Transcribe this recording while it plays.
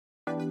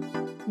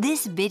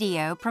This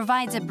video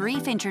provides a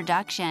brief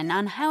introduction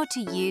on how to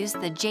use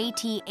the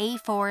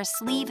JT-A4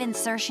 sleeve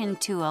insertion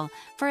tool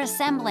for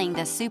assembling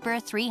the Super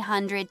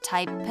 300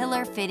 type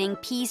pillar fitting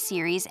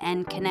P-series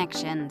end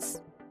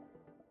connections.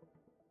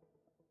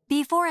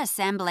 Before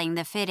assembling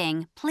the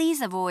fitting,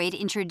 please avoid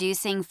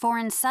introducing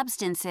foreign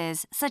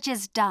substances such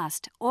as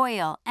dust,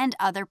 oil, and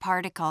other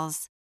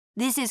particles.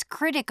 This is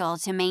critical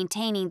to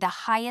maintaining the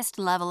highest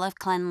level of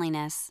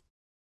cleanliness.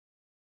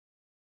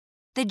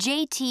 The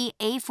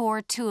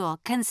JT-A4 tool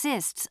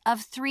consists of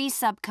 3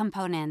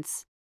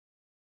 subcomponents.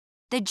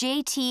 The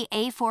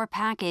JT-A4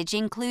 package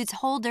includes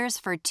holders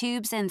for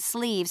tubes and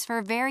sleeves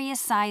for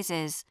various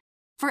sizes.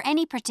 For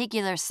any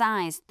particular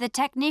size, the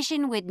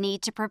technician would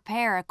need to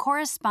prepare a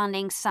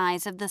corresponding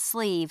size of the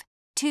sleeve,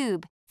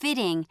 tube,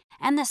 fitting,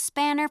 and the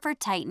spanner for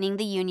tightening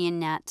the union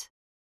nut.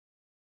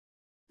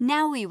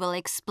 Now we will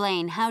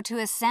explain how to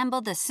assemble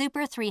the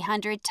Super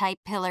 300 type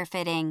pillar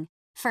fitting.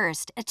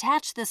 First,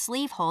 attach the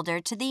sleeve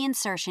holder to the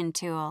insertion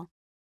tool.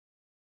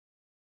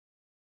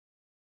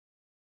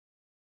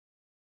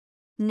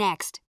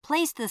 Next,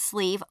 place the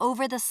sleeve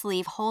over the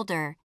sleeve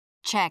holder.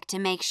 Check to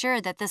make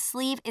sure that the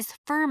sleeve is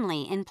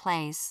firmly in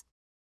place.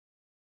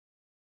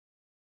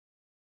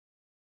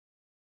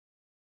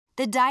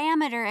 The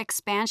diameter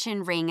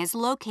expansion ring is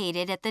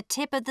located at the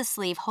tip of the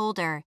sleeve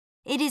holder.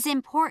 It is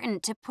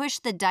important to push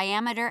the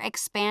diameter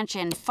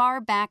expansion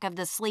far back of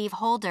the sleeve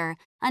holder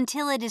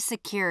until it is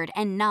secured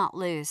and not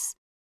loose.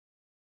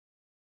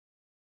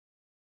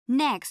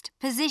 Next,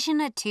 position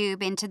a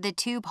tube into the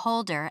tube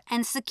holder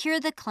and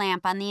secure the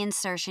clamp on the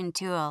insertion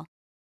tool.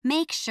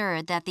 Make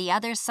sure that the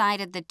other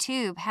side of the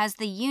tube has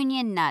the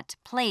union nut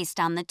placed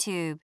on the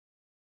tube.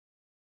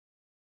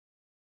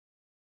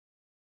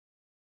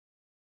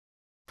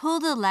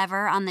 Pull the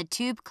lever on the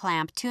tube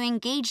clamp to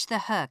engage the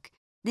hook.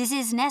 This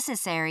is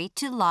necessary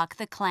to lock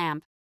the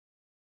clamp.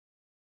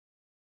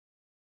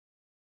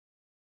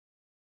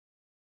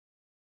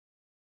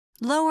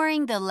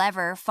 Lowering the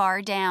lever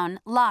far down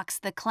locks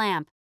the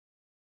clamp.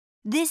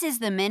 This is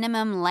the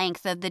minimum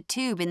length of the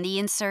tube in the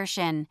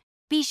insertion.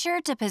 Be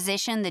sure to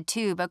position the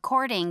tube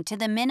according to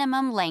the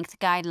minimum length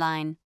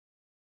guideline.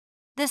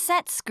 The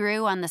set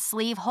screw on the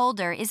sleeve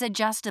holder is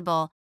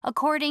adjustable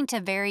according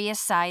to various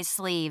size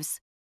sleeves.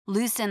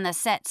 Loosen the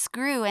set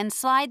screw and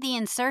slide the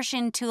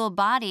insertion tool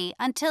body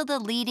until the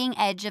leading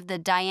edge of the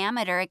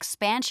diameter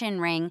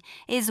expansion ring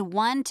is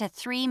 1 to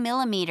 3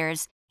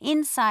 millimeters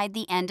inside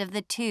the end of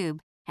the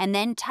tube, and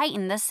then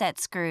tighten the set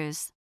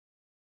screws.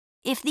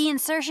 If the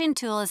insertion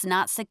tool is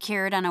not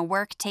secured on a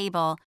work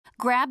table,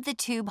 grab the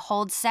tube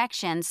hold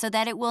section so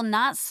that it will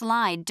not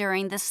slide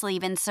during the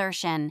sleeve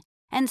insertion,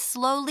 and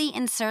slowly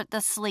insert the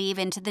sleeve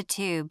into the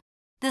tube.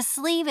 The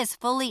sleeve is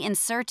fully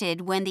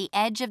inserted when the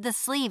edge of the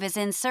sleeve is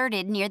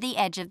inserted near the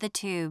edge of the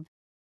tube.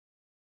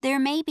 There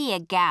may be a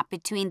gap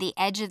between the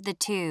edge of the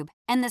tube,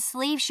 and the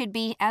sleeve should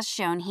be as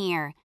shown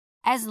here.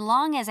 As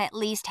long as at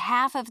least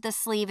half of the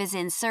sleeve is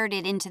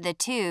inserted into the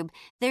tube,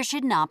 there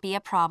should not be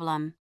a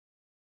problem.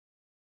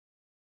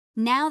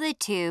 Now the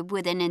tube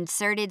with an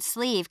inserted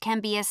sleeve can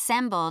be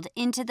assembled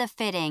into the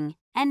fitting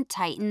and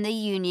tighten the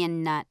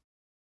union nut.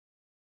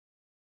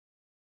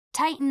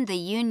 Tighten the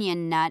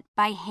union nut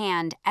by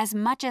hand as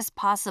much as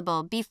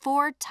possible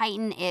before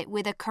tighten it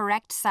with a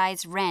correct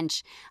size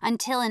wrench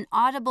until an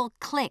audible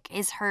click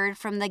is heard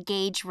from the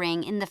gauge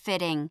ring in the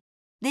fitting.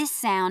 This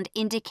sound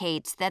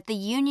indicates that the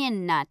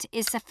union nut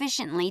is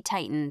sufficiently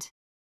tightened.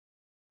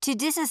 To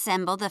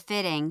disassemble the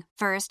fitting,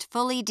 first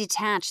fully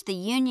detach the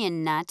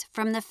union nut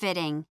from the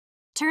fitting.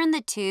 Turn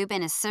the tube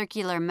in a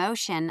circular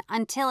motion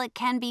until it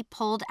can be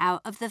pulled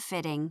out of the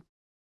fitting.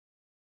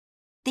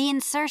 The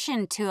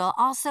insertion tool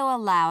also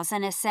allows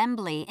an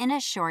assembly in a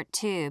short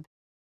tube.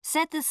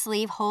 Set the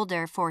sleeve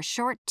holder for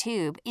short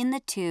tube in the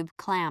tube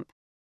clamp.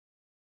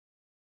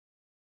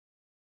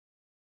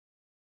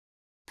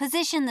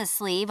 Position the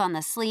sleeve on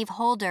the sleeve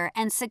holder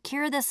and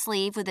secure the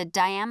sleeve with a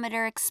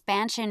diameter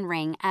expansion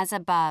ring as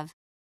above.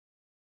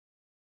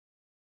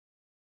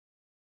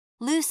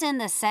 Loosen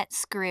the set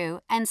screw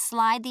and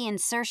slide the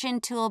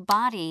insertion tool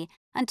body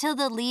until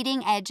the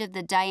leading edge of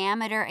the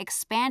diameter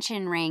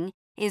expansion ring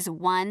is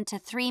 1 to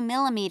 3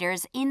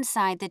 millimeters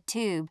inside the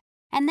tube,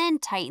 and then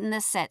tighten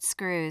the set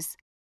screws.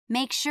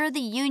 Make sure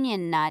the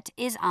union nut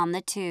is on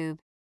the tube.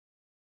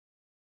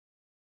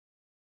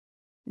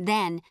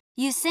 Then,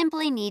 you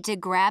simply need to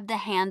grab the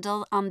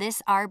handle on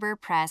this arbor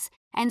press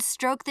and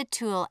stroke the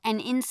tool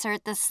and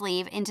insert the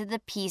sleeve into the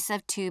piece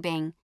of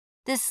tubing.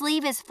 The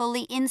sleeve is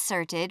fully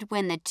inserted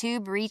when the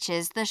tube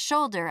reaches the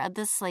shoulder of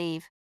the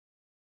sleeve.